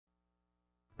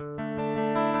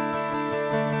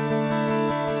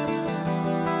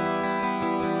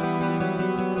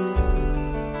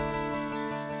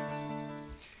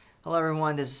Hello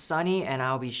everyone, this is Sunny and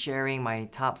I'll be sharing my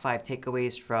top 5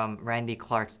 takeaways from Randy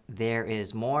Clark's There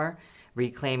Is More,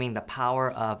 Reclaiming the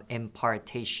Power of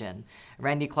Impartation.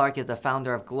 Randy Clark is the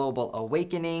founder of Global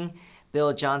Awakening.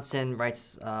 Bill Johnson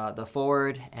writes the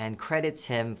foreword and credits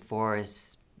him for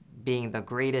being the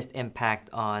greatest impact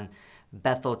on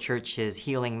Bethel Church's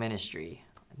healing ministry.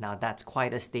 Now that's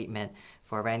quite a statement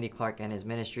for Randy Clark and his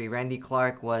ministry. Randy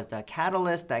Clark was the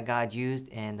catalyst that God used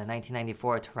in the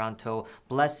 1994 Toronto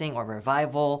blessing or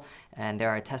revival, and there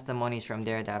are testimonies from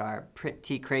there that are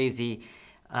pretty crazy.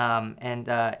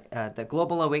 The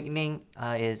Global Awakening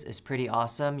is pretty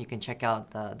awesome. You can check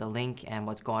out the link and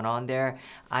what's going on there.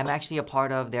 I'm actually a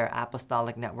part of their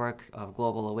Apostolic network of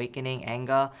Global Awakening,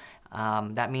 ANGA.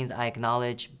 That means I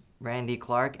acknowledge Randy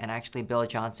Clark and actually Bill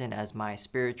Johnson as my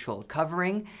spiritual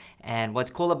covering. And what's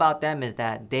cool about them is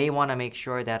that they want to make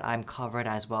sure that I'm covered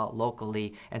as well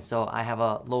locally. And so I have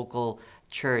a local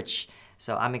church.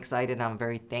 So I'm excited and I'm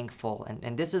very thankful.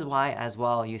 And this is why as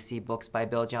well you see books by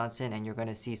Bill Johnson and you're going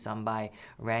to see some by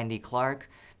Randy Clark,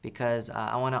 because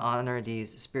I want to honor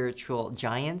these spiritual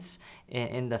giants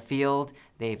in the field.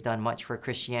 They've done much for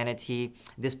Christianity.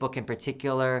 This book in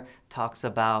particular talks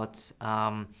about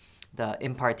the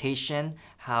impartation,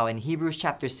 how in Hebrews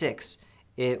chapter 6,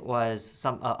 it was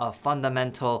a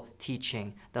fundamental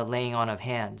teaching, the laying on of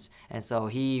hands. And so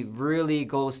he really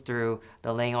goes through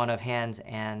the laying on of hands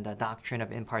and the doctrine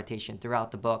of impartation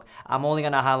throughout the book. I'm only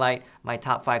going to highlight my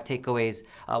top 5 takeaways.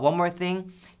 One more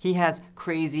thing, he has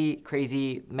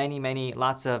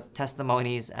lots of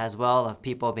testimonies as well of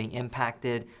people being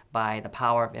impacted by the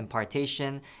power of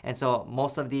impartation. And so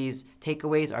most of these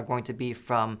takeaways are going to be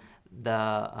from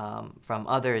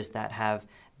others that have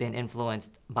been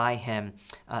influenced by him.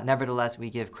 Nevertheless, we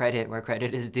give credit where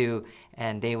credit is due,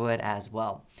 and they would as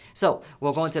well. So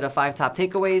we'll go into the 5 top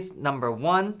takeaways. Number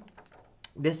 1,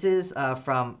 this is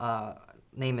from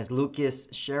name is Lucas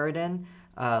Sheridan.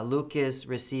 Lucas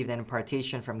received an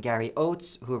impartation from Gary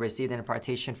Oates, who received an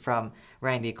impartation from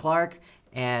Randy Clark.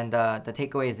 And the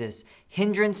takeaway is this: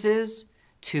 hindrances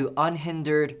to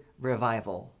unhindered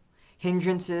revival.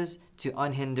 Hindrances to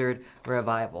unhindered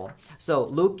revival. So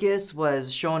Lucas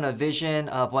was shown a vision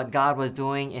of what God was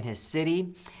doing in his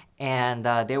city, and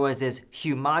there was this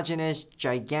homogeneous,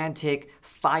 gigantic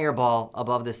fireball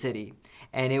above the city,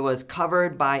 and it was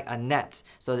covered by a net.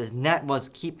 So this net was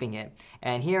keeping it,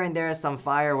 and here and there some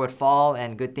fire would fall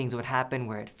and good things would happen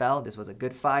where it fell. This was a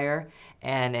good fire,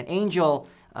 and an angel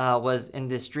was in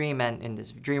this dream and in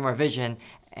this dream or vision,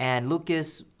 and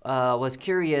Lucas was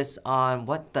curious on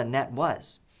what the net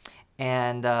was.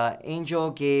 And angel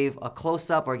gave a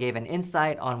close-up or gave an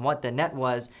insight on what the net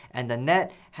was, and the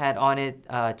net had on it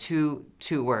two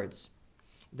words.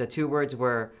 The 2 words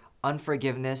were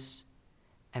unforgiveness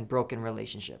and broken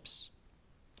relationships.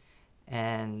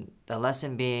 And the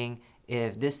lesson being,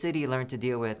 if this city learned to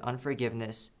deal with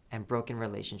unforgiveness and broken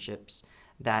relationships,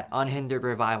 that unhindered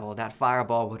revival, that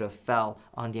fireball would have fell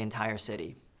on the entire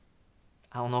city.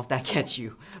 I don't know if that gets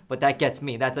you, but that gets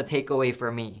me. That's a takeaway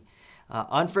for me.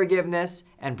 Unforgiveness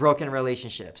and broken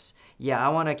relationships. Yeah, I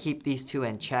want to keep these 2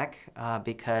 in check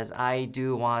because I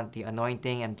do want the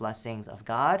anointing and blessings of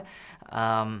God.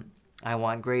 I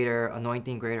want greater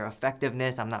anointing, greater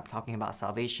effectiveness. I'm not talking about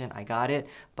salvation. I got it.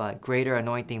 But greater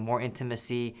anointing, more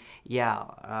intimacy.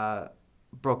 Yeah,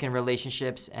 broken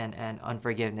relationships and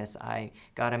unforgiveness. I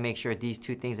got to make sure these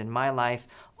 2 things in my life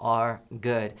are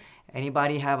good.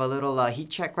 Anybody have a little heat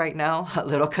check right now? A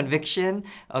little conviction?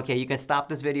 Okay, you can stop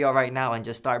this video right now and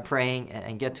just start praying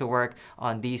and get to work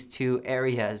on these 2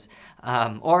 areas.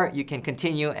 Or you can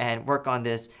continue and work on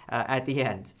this at the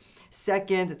end.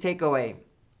 Second takeaway,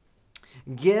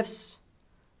 gifts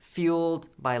fueled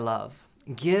by love.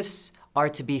 Gifts are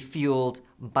to be fueled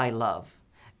by love.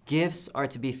 Gifts are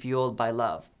to be fueled by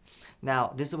love.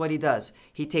 Now, this is what he does.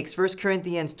 He takes 1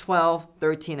 Corinthians 12,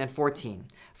 13, and 14.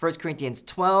 1 Corinthians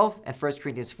 12 and 1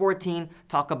 Corinthians 14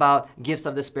 talk about gifts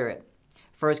of the Spirit.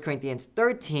 1 Corinthians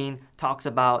 13 talks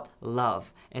about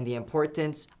love and the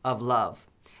importance of love.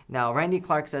 Now, Randy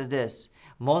Clark says this.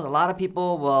 A lot of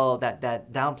people that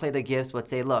downplay the gifts would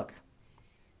say, look,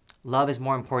 love is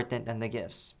more important than the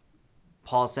gifts.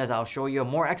 Paul says, I'll show you a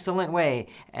more excellent way,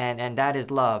 and that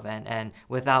is love. And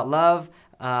without love,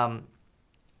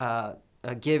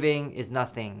 giving is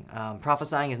nothing.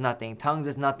 Prophesying is nothing. Tongues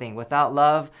is nothing. Without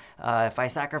love, if I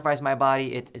sacrifice my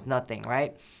body, it's nothing,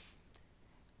 right?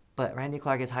 But Randy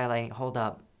Clark is highlighting, hold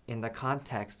up, in the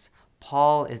context,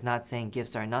 Paul is not saying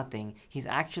gifts are nothing. He's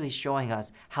actually showing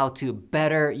us how to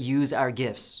better use our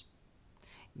gifts.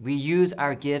 We use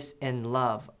our gifts in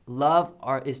love. love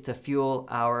is to fuel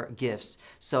our gifts.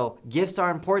 So gifts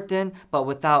are important, but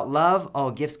without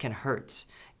love, gifts can hurt.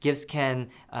 Gifts can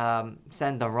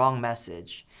send the wrong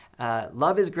message.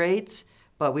 Love is great,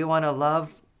 but we want to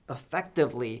love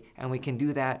effectively, and we can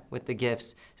do that with the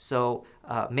gifts. So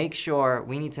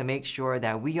we need to make sure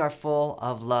that we are full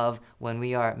of love when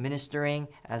we are ministering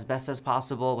as best as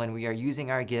possible, when we are using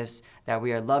our gifts, that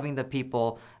we are loving the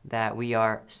people that we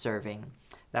are serving.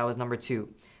 That was number 2.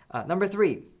 Number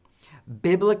 3,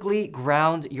 biblically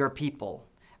ground your people.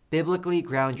 Biblically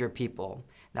ground your people.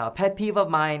 Now, a pet peeve of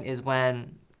mine is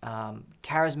when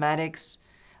charismatics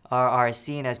are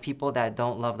seen as people that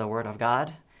don't love the Word of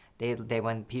God.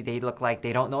 When they look like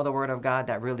they don't know the Word of God,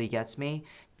 that really gets me,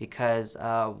 because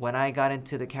when I got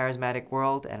into the charismatic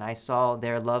world and I saw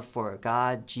their love for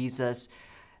God, Jesus,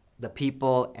 the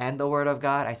people, and the Word of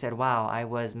God, I said, wow, I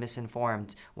was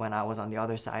misinformed when I was on the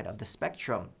other side of the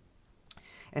spectrum.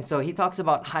 And so he talks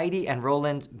about Heidi and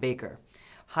Rolland Baker.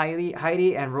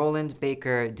 Heidi and Rolland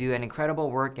Baker do an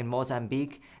incredible work in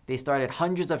Mozambique. They started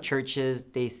hundreds of churches.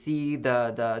 They see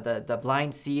the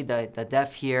blind see, the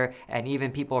deaf hear, and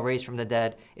even people raised from the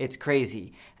dead. It's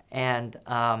crazy. And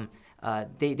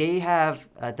they have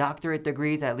doctorate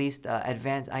degrees, at least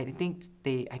advanced. I think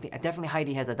definitely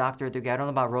Heidi has a doctorate degree. I don't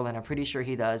know about Rolland. I'm pretty sure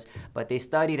he does. But they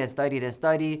studied and studied and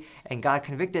studied, and God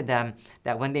convicted them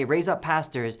that when they raise up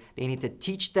pastors, they need to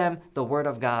teach them the Word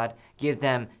of God, give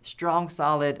them strong,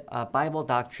 solid Bible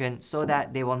doctrine, so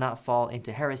that they will not fall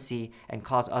into heresy and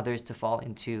cause others to fall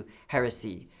into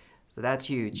heresy. So that's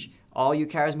huge. All you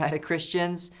charismatic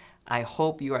Christians, I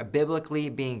hope you are biblically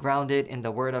being grounded in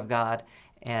the Word of God,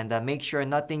 and make sure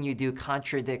nothing you do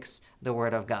contradicts the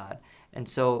Word of God. And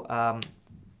so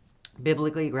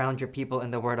biblically ground your people in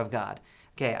the Word of God.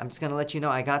 Okay, I'm just going to let you know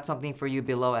I got something for you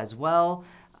below as well.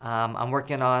 I'm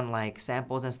working on like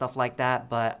samples and stuff like that,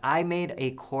 but I made a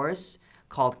course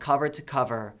called Cover to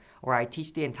Cover, where I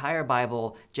teach the entire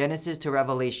Bible, Genesis to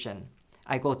Revelation.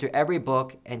 I go through every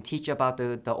book and teach about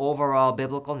the overall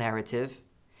biblical narrative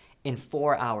in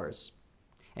 4 hours.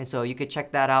 And so you could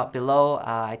check that out below.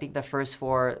 I think the first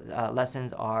 4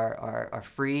 lessons are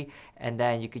free, and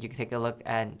then you could take a look,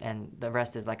 and the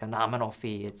rest is like a nominal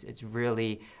fee. It's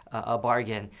really a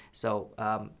bargain. So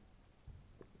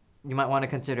you might want to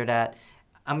consider that.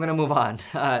 I'm gonna move on.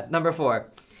 Number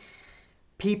 4,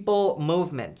 people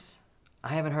movement.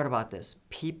 I haven't heard about this.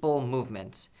 People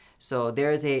movement. So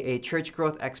there's a church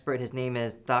growth expert. His name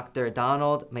is Dr.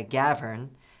 Donald McGavern.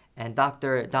 And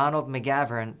Dr. Donald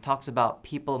McGavern talks about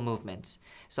people movements.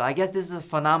 So I guess this is a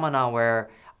phenomenon where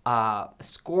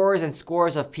scores and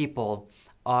scores of people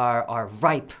are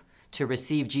ripe to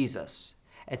receive Jesus.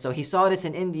 And so he saw this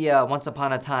in India once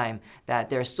upon a time, that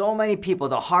there are so many people.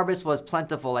 The harvest was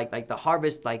plentiful, like the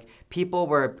harvest, like people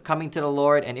were coming to the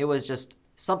Lord, and it was just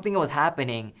something was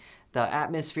happening. The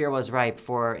atmosphere was ripe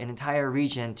for an entire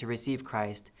region to receive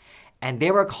Christ. And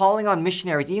they were calling on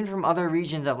missionaries, even from other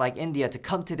regions of like India, to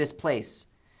come to this place.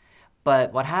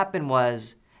 But what happened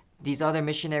was these other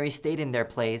missionaries stayed in their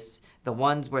place, the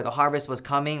ones where the harvest was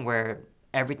coming, where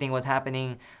everything was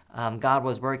happening, God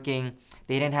was working.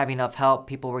 They didn't have enough help.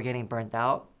 People were getting burnt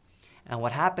out. And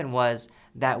what happened was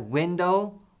that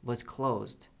window was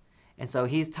closed. And so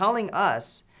he's telling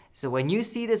us, so when you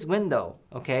see this window,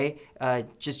 okay,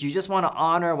 you just want to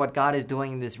honor what God is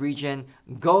doing in this region.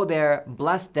 Go there,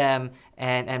 bless them,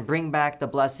 and bring back the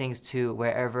blessings to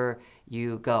wherever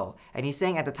you go. And he's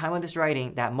saying at the time of this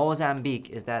writing that Mozambique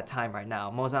is that time right now.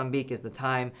 Mozambique is the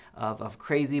time of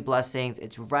crazy blessings.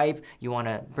 It's ripe. You want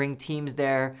to bring teams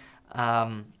there.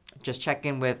 Just check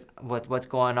in with what's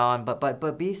going on,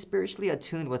 but be spiritually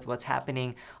attuned with what's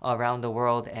happening around the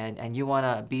world, and you want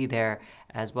to be there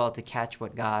as well to catch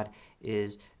what God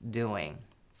is doing.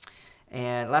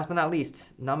 And last but not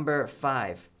least, number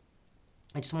 5,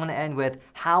 I just want to end with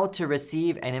how to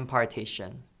receive an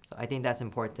impartation. So I think that's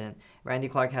important. Randy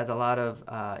Clark has a lot of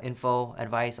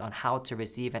advice on how to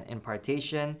receive an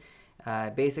impartation.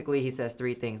 Basically, he says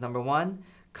 3 things. Number 1,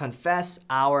 confess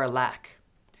our lack.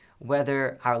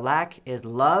 Whether our lack is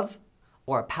love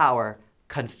or power,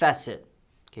 confess it.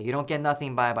 Okay, you don't get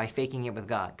nothing by faking it with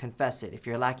God. Confess it. If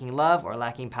you're lacking love or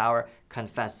lacking power,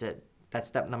 confess it. That's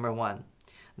step number 1.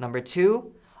 Number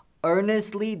 2,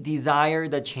 earnestly desire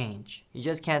the change. You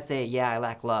just can't say, yeah, I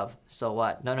lack love, so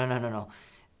what? No.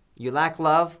 You lack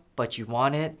love, but you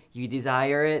want it. You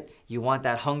desire it. You want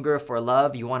that hunger for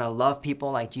love. You want to love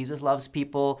people like Jesus loves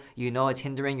people. You know it's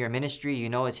hindering your ministry. You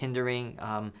know it's hindering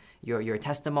your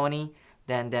testimony.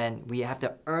 Then we have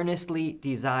to earnestly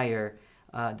desire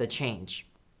the change.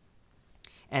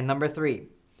 And number 3,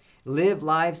 live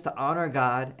lives to honor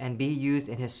God and be used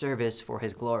in His service for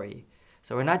His glory.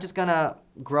 So we're not just going to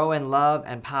grow in love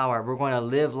and power. We're going to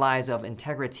live lives of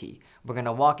integrity. We're going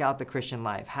to walk out the Christian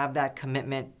life, have that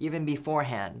commitment even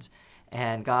beforehand,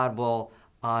 and God will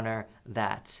honor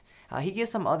that. He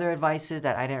gives some other advices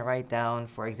that I didn't write down.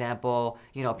 For example,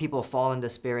 people fall in the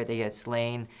spirit, they get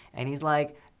slain. And he's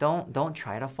like, don't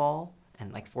try to fall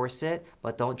and like force it,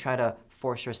 but don't try to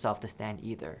force yourself to stand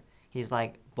either. He's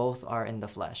like, both are in the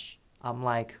flesh. I'm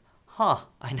like,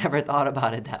 I never thought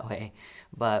about it that way.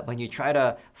 But when you try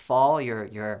to fall,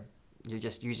 you're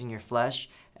just using your flesh,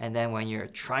 and then when you're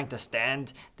trying to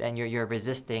stand, then you're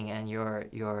resisting, and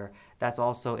that's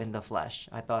also in the flesh.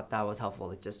 I thought that was helpful.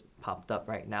 It just popped up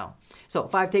right now. So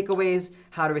 5 takeaways: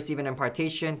 how to receive an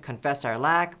impartation, confess our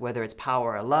lack, whether it's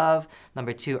power or love.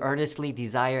 Number 2, earnestly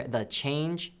desire the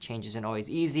change. Change isn't always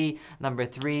easy. Number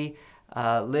 3,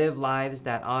 live lives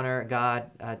that honor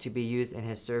God, to be used in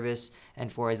his service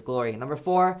and for his glory. Number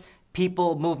 4,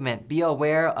 people movement. Be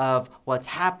aware of what's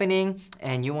happening,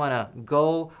 and you want to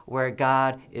go where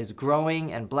God is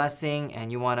growing and blessing,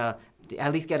 and you want to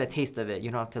at least get a taste of it.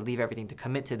 You don't have to leave everything to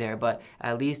commit to there, but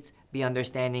at least be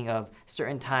understanding of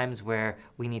certain times where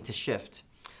we need to shift.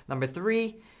 Number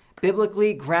 3,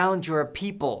 biblically ground your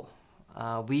people.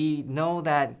 We know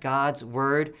that God's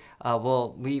word,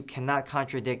 we cannot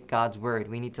contradict God's word.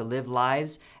 We need to live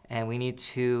lives, and we need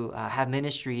to have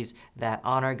ministries that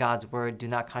honor God's word, do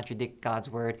not contradict God's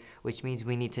word, which means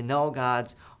we need to know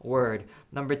God's word.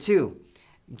 Number 2,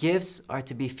 gifts are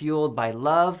to be fueled by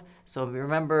love. So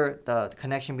remember the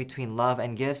connection between love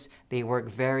and gifts. They work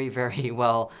very, very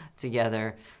well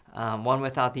together. One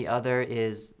without the other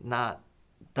is not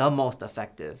the most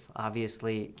effective.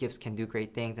 Obviously, gifts can do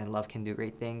great things and love can do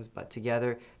great things, but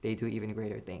together they do even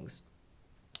greater things.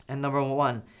 And number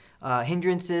 1,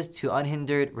 hindrances to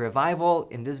unhindered revival.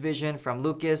 In this vision from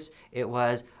Lucas, it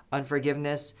was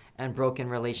unforgiveness and broken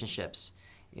relationships.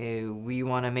 We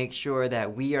want to make sure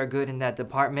that we are good in that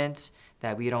department,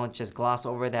 that we don't just glance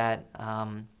over that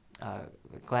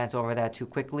too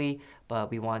quickly,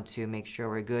 but we want to make sure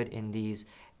we're good in these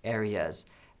areas.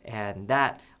 And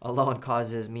that alone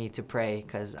causes me to pray,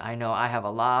 because I know I have a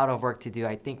lot of work to do.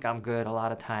 I think I'm good a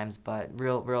lot of times, but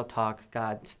real talk,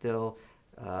 God still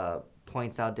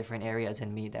points out different areas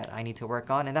in me that I need to work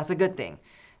on, and that's a good thing.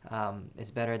 It's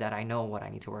better that I know what I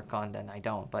need to work on than I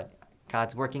don't, but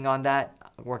God's working on that,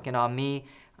 working on me,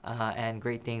 and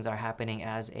great things are happening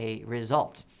as a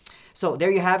result. So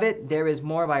there you have it. There is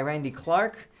more by Randy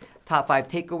Clark. Top 5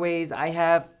 takeaways. I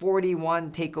have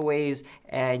 41 takeaways,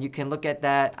 and you can look at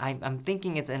that. I'm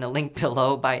thinking it's in a link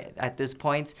below at this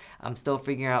point. I'm still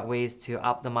figuring out ways to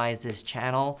optimize this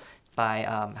channel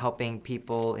by helping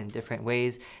people in different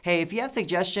ways. Hey, if you have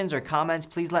suggestions or comments,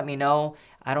 please let me know.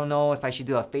 I don't know if I should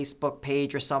do a Facebook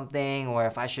page or something, or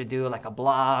if I should do like a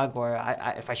blog, or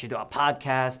if I should do a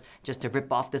podcast just to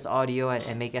rip off this audio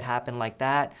and make it happen like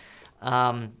that.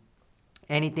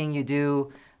 Anything you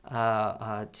do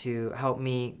to help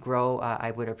me grow,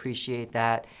 I would appreciate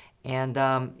that. And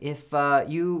if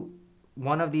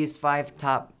one of these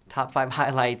top 5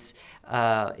 highlights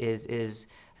is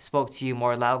spoke to you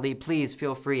more loudly, please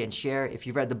feel free and share. If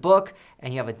you read the book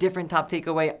and you have a different top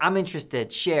takeaway, I'm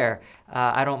interested. Share.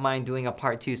 I don't mind doing a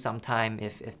part 2 sometime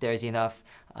if there's enough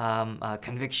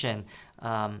conviction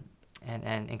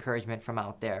and encouragement from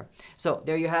out there. So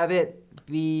there you have it.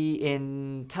 Be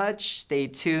in touch. Stay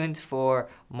tuned for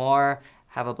more.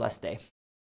 Have a blessed day.